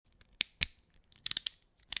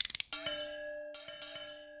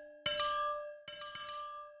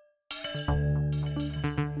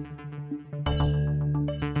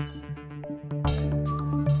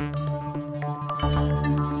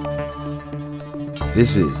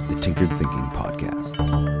This is the Tinkered Thinking Podcast.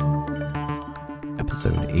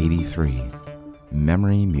 Episode 83,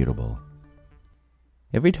 Memory Mutable.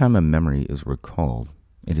 Every time a memory is recalled,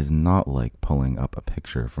 it is not like pulling up a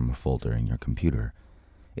picture from a folder in your computer.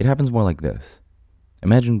 It happens more like this.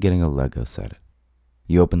 Imagine getting a Lego set.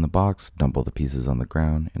 You open the box, dump all the pieces on the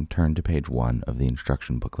ground, and turn to page 1 of the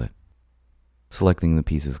instruction booklet. Selecting the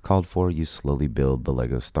pieces called for, you slowly build the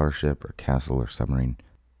Lego starship or castle or submarine.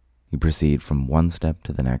 You proceed from one step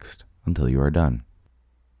to the next until you are done.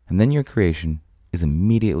 And then your creation is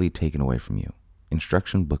immediately taken away from you,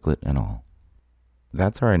 instruction booklet and all.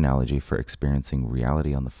 That's our analogy for experiencing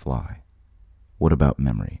reality on the fly. What about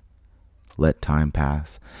memory? Let time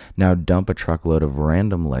pass. Now dump a truckload of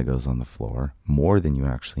random Legos on the floor, more than you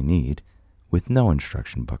actually need, with no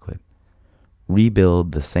instruction booklet.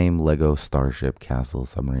 Rebuild the same Lego starship, castle,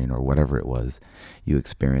 submarine, or whatever it was you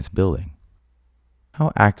experienced building.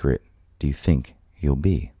 How accurate do you think you'll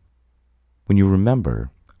be? When you remember,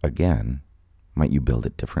 again, might you build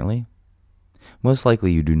it differently? Most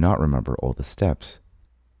likely you do not remember all the steps.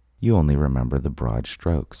 You only remember the broad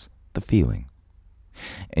strokes, the feeling.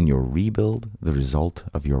 And your rebuild, the result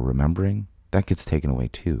of your remembering, that gets taken away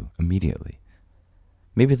too, immediately.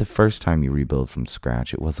 Maybe the first time you rebuild from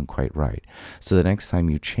scratch, it wasn't quite right, so the next time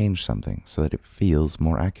you change something so that it feels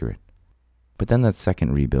more accurate. But then that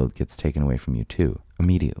second rebuild gets taken away from you too,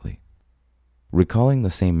 immediately. Recalling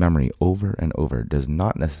the same memory over and over does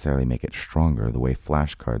not necessarily make it stronger the way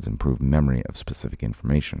flashcards improve memory of specific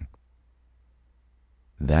information.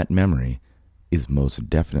 That memory is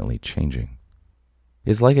most definitely changing.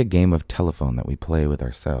 It's like a game of telephone that we play with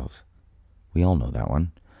ourselves. We all know that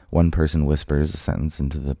one. One person whispers a sentence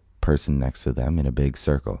into the person next to them in a big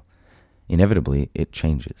circle. Inevitably, it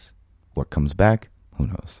changes. What comes back? Who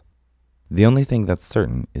knows? The only thing that's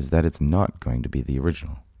certain is that it's not going to be the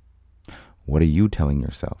original. What are you telling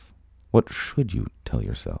yourself? What should you tell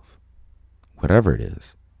yourself? Whatever it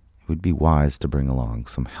is, it would be wise to bring along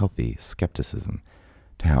some healthy skepticism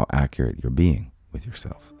to how accurate you're being with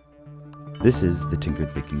yourself. This is the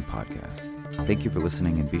Tinkered Thinking Podcast. Thank you for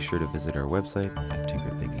listening, and be sure to visit our website at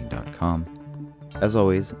tinkeredthinking.com. As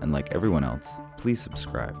always, and like everyone else, please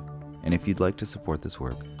subscribe. And if you'd like to support this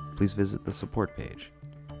work, please visit the support page.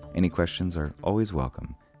 Any questions are always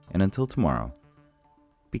welcome, and until tomorrow,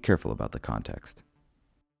 be careful about the context.